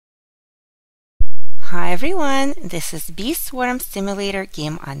Hi everyone, this is Bee Swarm Simulator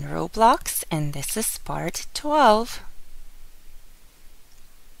game on Roblox and this is part 12.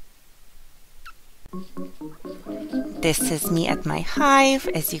 This is me at my hive.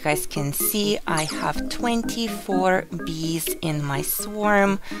 As you guys can see, I have 24 bees in my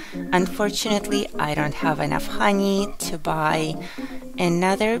swarm. Unfortunately, I don't have enough honey to buy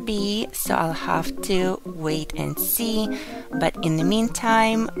another bee, so I'll have to wait and see. But in the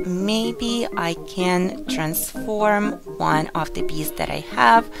meantime, maybe I can transform one of the bees that I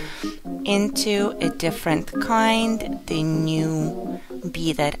have into a different kind, the new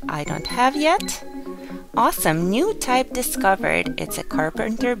bee that I don't have yet. Awesome, new type discovered. It's a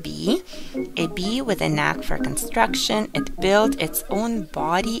carpenter bee, a bee with a knack for construction. It built its own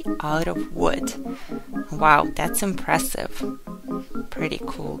body out of wood. Wow, that's impressive. Pretty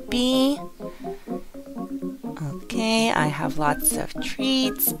cool bee. Okay, I have lots of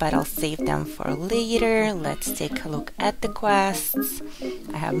treats, but I'll save them for later. Let's take a look at the quests.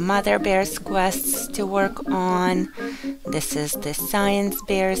 I have Mother Bear's quests to work on. This is the Science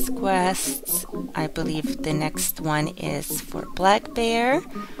Bear's quests. I believe the next one is for Black Bear.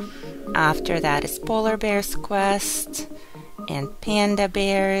 After that is Polar Bear's quest and Panda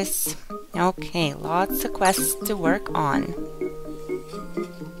Bear's. Okay, lots of quests to work on.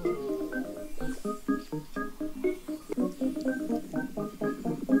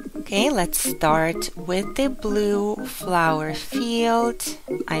 Okay, let's start with the blue flower field.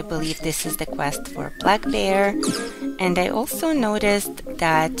 I believe this is the quest for Black Bear. And I also noticed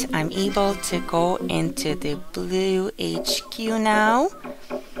that I'm able to go into the blue HQ now.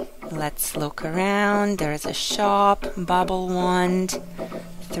 Let's look around. There's a shop, bubble wand,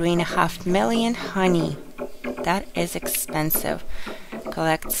 3.5 million honey. That is expensive.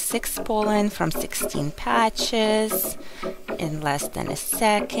 Collect 6 pollen from 16 patches in less than a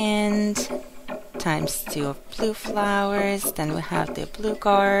second. Times 2 of blue flowers. Then we have the blue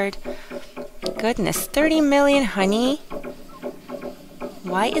guard. Goodness, 30 million honey.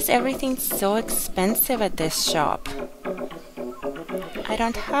 Why is everything so expensive at this shop? I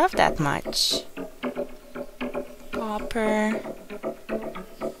don't have that much. Copper.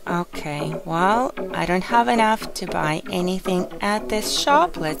 Okay, well, I don't have enough to buy anything at this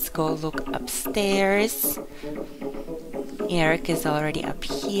shop. Let's go look upstairs. Eric is already up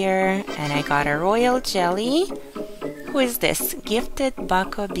here, and I got a royal jelly. Who is this? Gifted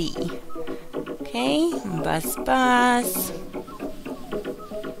Bucko Bee. Okay, buzz buzz.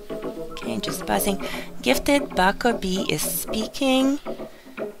 Okay, just buzzing. Gifted Bucko Bee is speaking.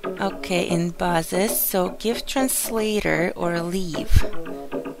 Okay, in buzzes, so give translator or leave.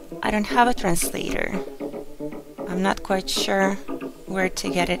 I don't have a translator. I'm not quite sure where to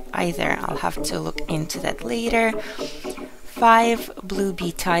get it either. I'll have to look into that later. 5 blue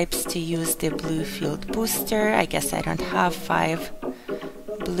bee types to use the blue field booster. I guess I don't have 5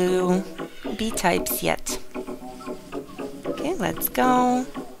 blue bee types yet. Okay, let's go.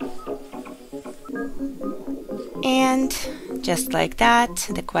 And just like that,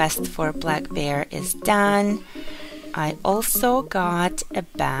 the quest for Black Bear is done. I also got a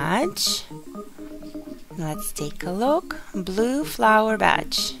badge. Let's take a look. Blue flower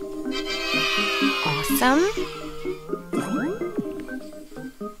badge. Awesome.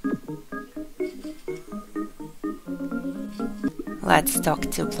 Let's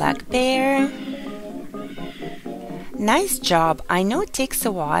talk to Black Bear. Nice job. I know it takes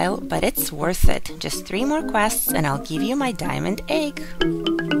a while, but it's worth it. Just 3 more quests and I'll give you my diamond egg.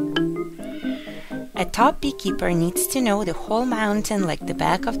 A top beekeeper needs to know the whole mountain like the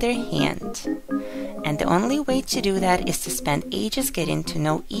back of their hand. And the only way to do that is to spend ages getting to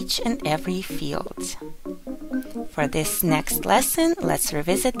know each and every field. For this next lesson, let's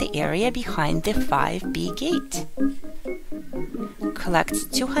revisit the area behind the 5 bee gate.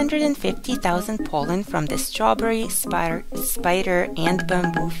 Collect 250,000 pollen from the strawberry, spider, and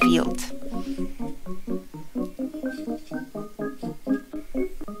bamboo field.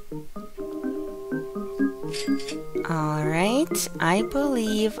 Alright, I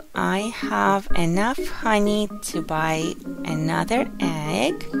believe I have enough honey to buy another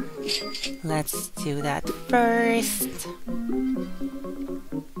egg. Let's do that first.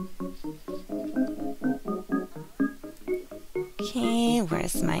 Okay,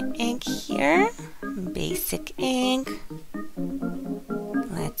 where's my egg here? Basic egg.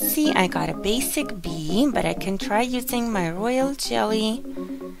 Let's see, I got a basic bee, but I can try using my royal jelly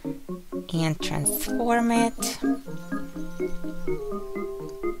and transform it.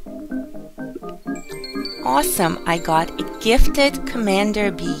 Awesome, I got a gifted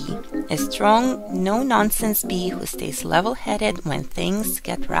commander bee, a strong, no-nonsense bee who stays level-headed when things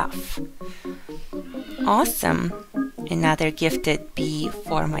get rough. Awesome! Another gifted bee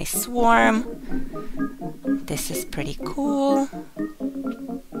for my swarm. This is pretty cool.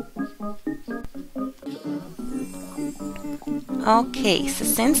 Okay, so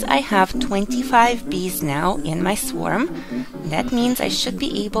since I have 25 bees now in my swarm, that means I should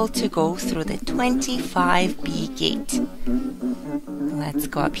be able to go through the 25 bee gate. Let's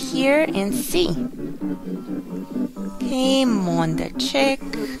go up here and see. Okay, Mon the chick.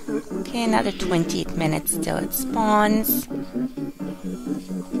 Okay, another 28 minutes till it spawns.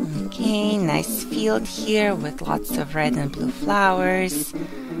 Okay, nice field here with lots of red and blue flowers.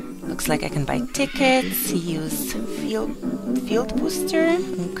 Looks like I can buy tickets, use field booster.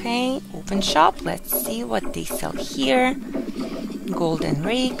 Okay, open shop. Let's see what they sell here. Golden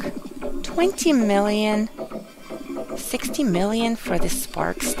rake, 20 million, 60 million for the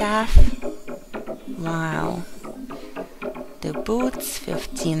spark staff. Wow. The boots,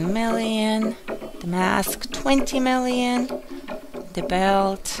 15 million. The mask, 20 million. The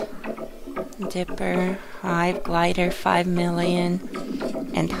belt, dipper, hive glider, 5 million.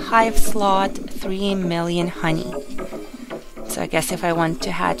 And hive slot, 3 million honey. So I guess if I want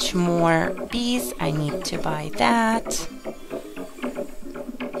to hatch more bees, I need to buy that.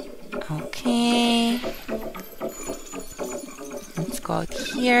 Okay. Let's go out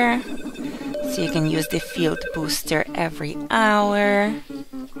here. So you can use the field booster every hour.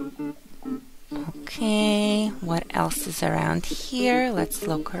 Okay, what else is around here? Let's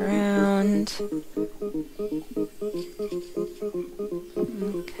look around.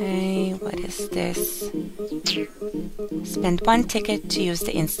 Okay, what is this? Spend 1 ticket to use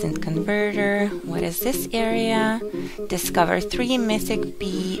the instant converter. What is this area? Discover 3 mythic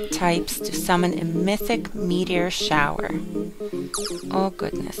bee types to summon a mythic meteor shower. Oh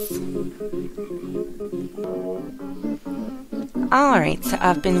goodness. Alright, so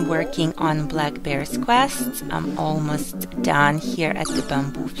I've been working on Black Bear's quest. I'm almost done here at the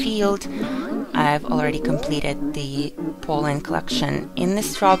bamboo field. I've already completed the pollen collection in the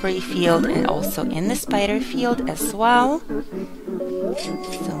strawberry field and also in the spider field as well.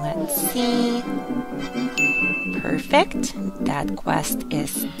 So let's see. Perfect. That quest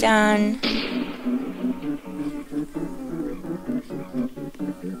is done.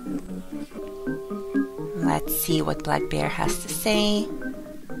 Let's see what Black Bear has to say.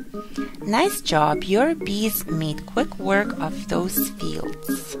 Nice job, your bees made quick work of those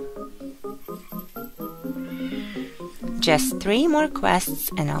fields. Just 3 more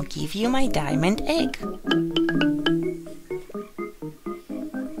quests and I'll give you my diamond egg.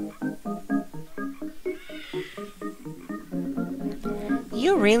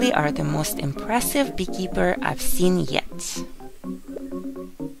 You really are the most impressive beekeeper I've seen yet.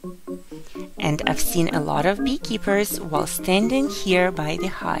 And I've seen a lot of beekeepers while standing here by the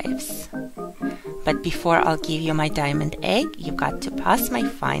hives. But before I'll give you my diamond egg, you've got to pass my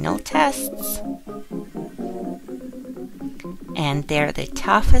final tests. And they're the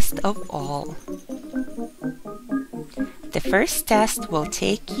toughest of all. The first test will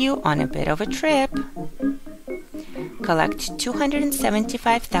take you on a bit of a trip. Collect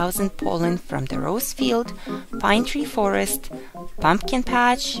 275,000 pollen from the rose field, pine tree forest, pumpkin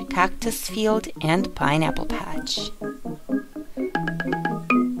patch, cactus field, and pineapple patch.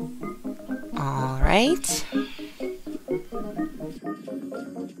 All right.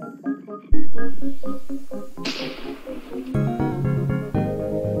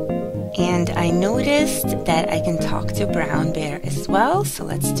 And I noticed that I can talk to Brown Bear as well, so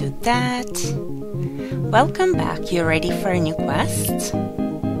let's do that. Welcome back. You're ready for a new quest?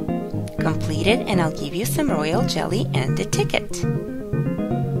 Completed, and I'll give you some royal jelly and a ticket.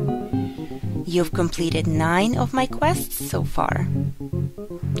 You've completed 9 of my quests so far.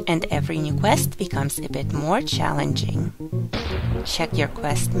 And every new quest becomes a bit more challenging. Check your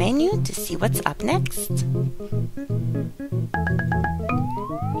quest menu to see what's up next.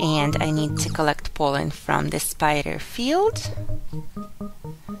 And I need to collect pollen from the spider field.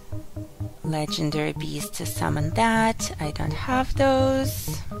 Legendary bees to summon that. I don't have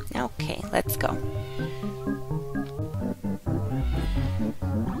those. Okay, let's go.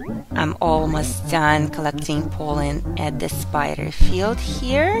 I'm almost done collecting pollen at the spider field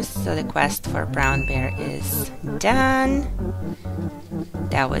here, so the quest for Brown Bear is done.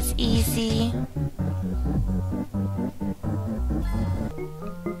 That was easy.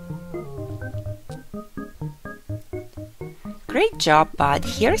 Great job, bud.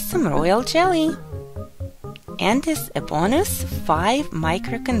 Here's some royal jelly. And is a bonus 5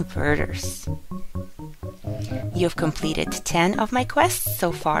 microconverters. You've completed 10 of my quests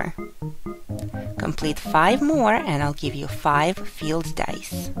so far. Complete 5 more and I'll give you 5 field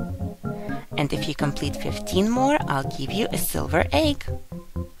dice. and if you complete 15 more, I'll give you a silver egg.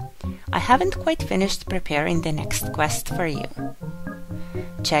 I haven't quite finished preparing the next quest for you.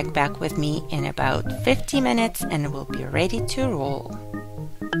 Check back with me in about 50 minutes and we'll be ready to roll.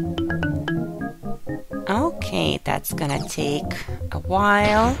 Okay, that's gonna take a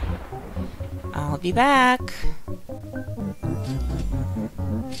while. I'll be back.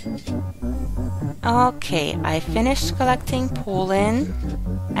 Okay, I finished collecting pollen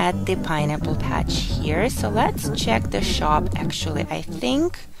at the pineapple patch here, so let's check the shop. Actually, I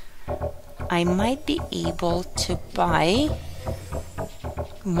think I might be able to buy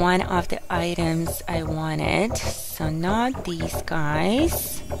one of the items I wanted, so not these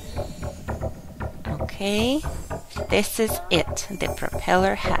guys. Okay, this is it, the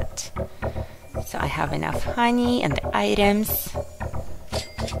propeller hat. So I have enough honey and the items.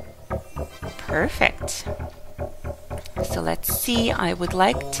 Perfect. So let's see, I would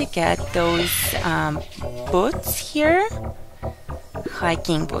like to get those boots here,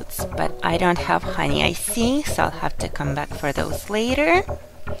 hiking boots, but I don't have honey, I see, so I'll have to come back for those later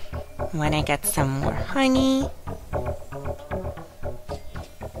when I get some more honey.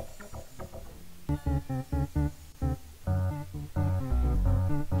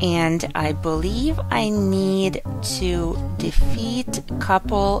 And I believe I need to defeat a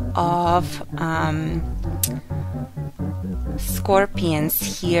couple of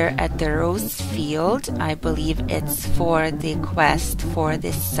scorpions here at the rose field. I believe it's for the quest for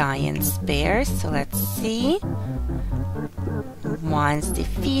the science bear. So let's see. Once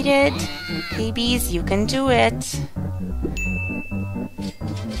defeated. Okay, bees, you can do it.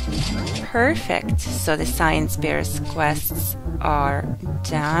 Perfect. So the science bear's quests are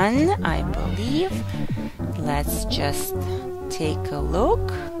done, I believe. Let's just take a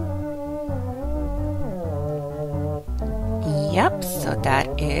look. Yep, so that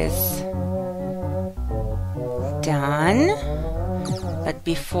is done. But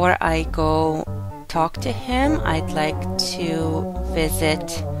before I go talk to him, I'd like to visit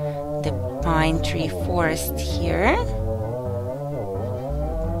the pine tree forest here.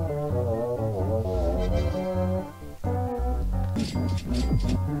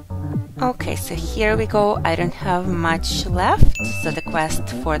 Okay, so here we go. I don't have much left, so the quest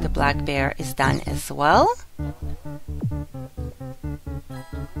for the black bear is done as well.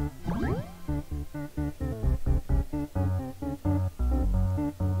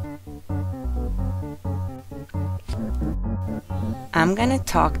 I'm gonna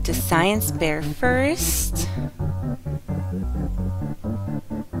talk to Science Bear first.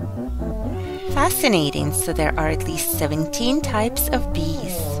 Fascinating, so there are at least 17 types of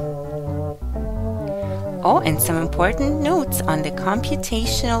bees. Oh, and some important notes on the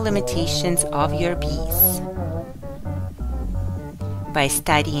computational limitations of your bees. By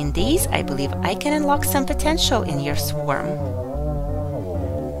studying these, I believe I can unlock some potential in your swarm.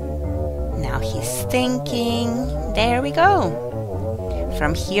 Now he's thinking. There we go.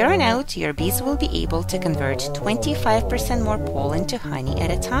 From here on out, your bees will be able to convert 25% more pollen to honey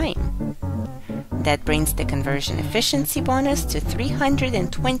at a time. That brings the conversion efficiency bonus to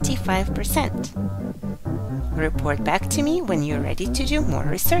 325%. Report back to me when you're ready to do more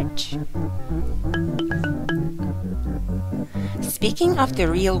research. Speaking of the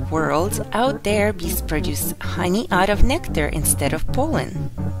real world, out there bees produce honey out of nectar instead of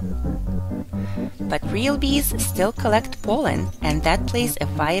pollen. But real bees still collect pollen, and that plays a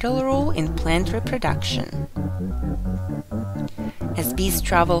vital role in plant reproduction. As bees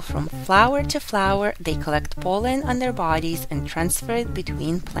travel from flower to flower, they collect pollen on their bodies and transfer it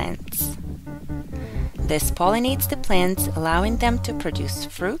between plants. This pollinates the plants, allowing them to produce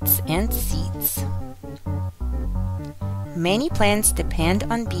fruits and seeds. Many plants depend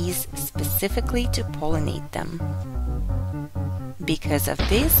on bees specifically to pollinate them. Because of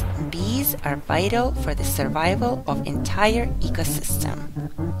this, bees are vital for the survival of entire ecosystem.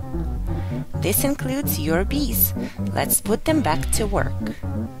 This includes your bees. Let's put them back to work.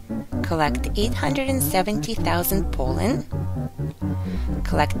 Collect 870,000 pollen.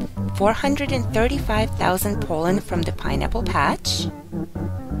 Collect 435,000 pollen from the pineapple patch.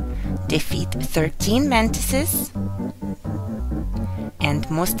 Defeat 13 mantises. And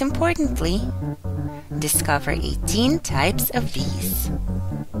most importantly, discover 18 types of bees.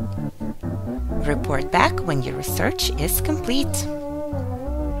 Report back when your research is complete.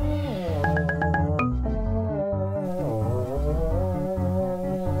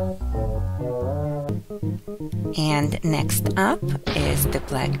 And next up is the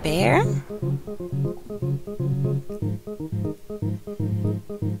black bear.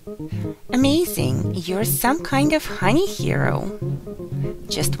 Amazing! You're some kind of honey hero.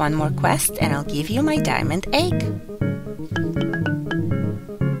 Just one more quest and I'll give you my diamond egg.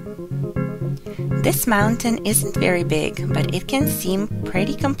 This mountain isn't very big, but it can seem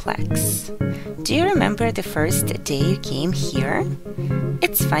pretty complex. Do you remember the first day you came here?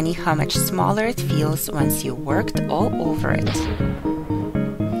 It's funny how much smaller it feels once you worked all over it.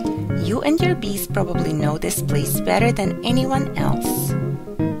 You and your bees probably know this place better than anyone else.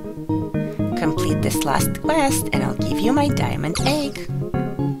 Complete this last quest and I'll give you my diamond egg.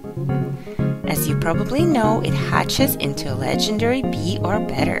 As you probably know, it hatches into a legendary bee or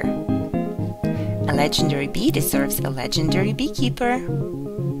better. A legendary bee deserves a legendary beekeeper.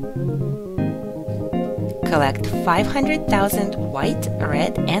 Collect 500,000 white,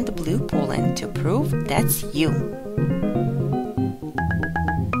 red, and blue pollen to prove that's you.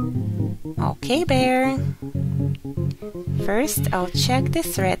 Okay, Bear. First, I'll check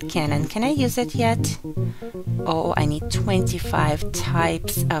this red cannon. Can I use it yet? Oh, I need 25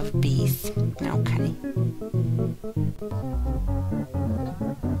 types of bees. Okay.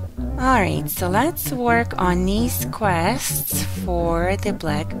 Alright, so let's work on these quests for the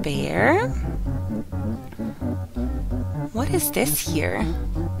black bear. What is this here?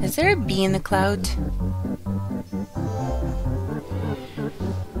 Is there a bee in the cloud?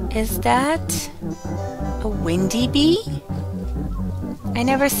 Is that a windy bee? I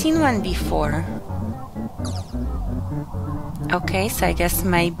never seen one before. Okay, so I guess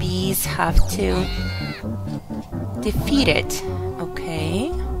my bees have to defeat it. Okay.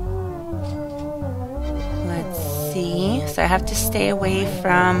 Let's see. So I have to stay away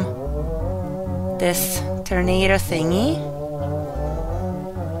from this tornado thingy.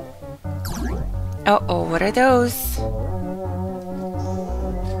 Uh-oh, what are those?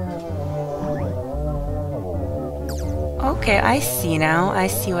 Okay, I see now. I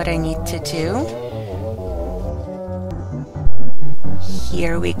see what I need to do.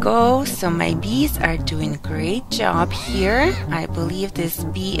 Here we go. So my bees are doing a great job here. I believe this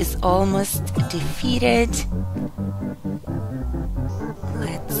bee is almost defeated.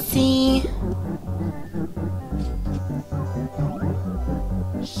 Let's see.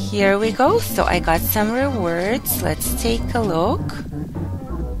 Here we go. So I got some rewards. Let's take a look.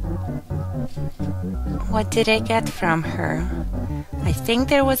 What did I get from her? I think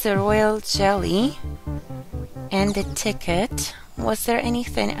there was a royal jelly and a ticket. Was there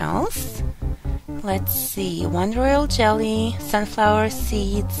anything else? Let's see. One royal jelly, sunflower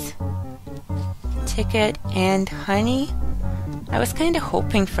seeds, ticket, and honey. I was kind of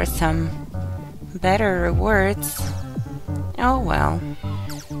hoping for some better rewards. Oh well.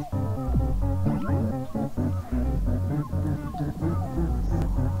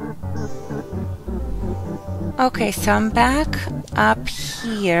 Okay, so I'm back up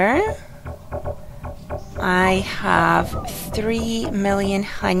here. I have 3 million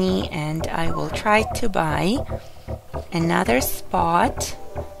honey and I will try to buy another spot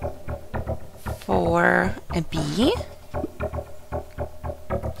for a bee.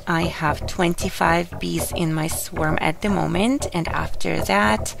 I have 25 bees in my swarm at the moment, and after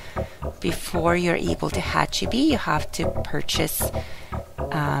that, before you're able to hatch a bee, you have to purchase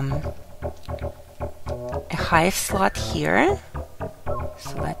a hive slot here.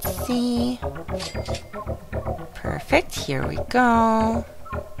 So let's see. Perfect, here we go.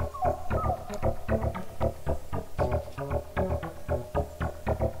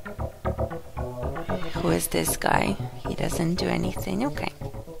 Who is this guy? He doesn't do anything. Okay.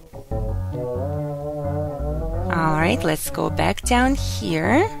 Alright, let's go back down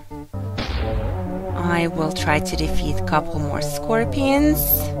here. I will try to defeat a couple more scorpions.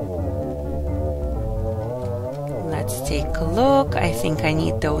 Let's take a look. I think I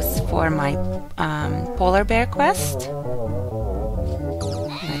need those for my polar bear quest.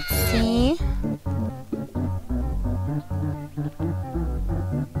 Let's see.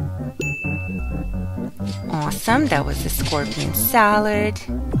 Awesome, that was the scorpion salad.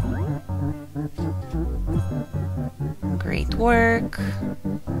 Great work.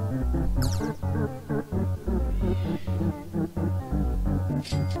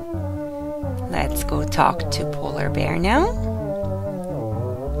 Let's go talk to polar bear now.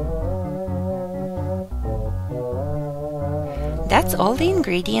 That's all the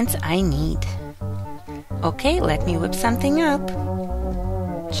ingredients I need. Okay, let me whip something up.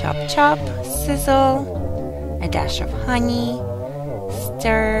 Chop chop, sizzle, a dash of honey,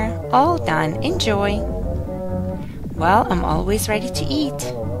 stir, all done, enjoy. Well, I'm always ready to eat.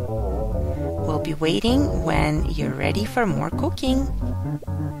 We'll be waiting when you're ready for more cooking.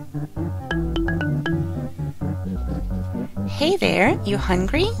 Hey there, you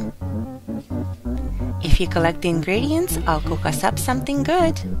hungry? If you collect the ingredients, I'll cook us up something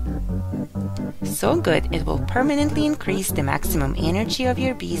good. So good, it will permanently increase the maximum energy of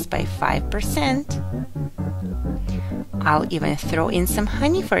your bees by 5%. I'll even throw in some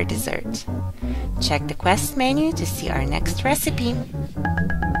honey for dessert. Check the quest menu to see our next recipe.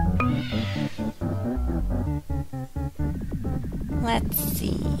 Let's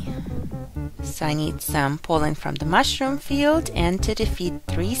see. So I need some pollen from the mushroom field and to defeat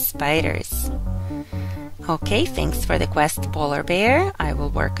 3 spiders. Okay, thanks for the quest, Polar Bear. I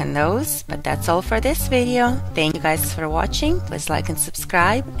will work on those, but that's all for this video. Thank you guys for watching. Please like and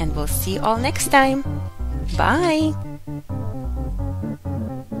subscribe, and we'll see you all next time. Bye!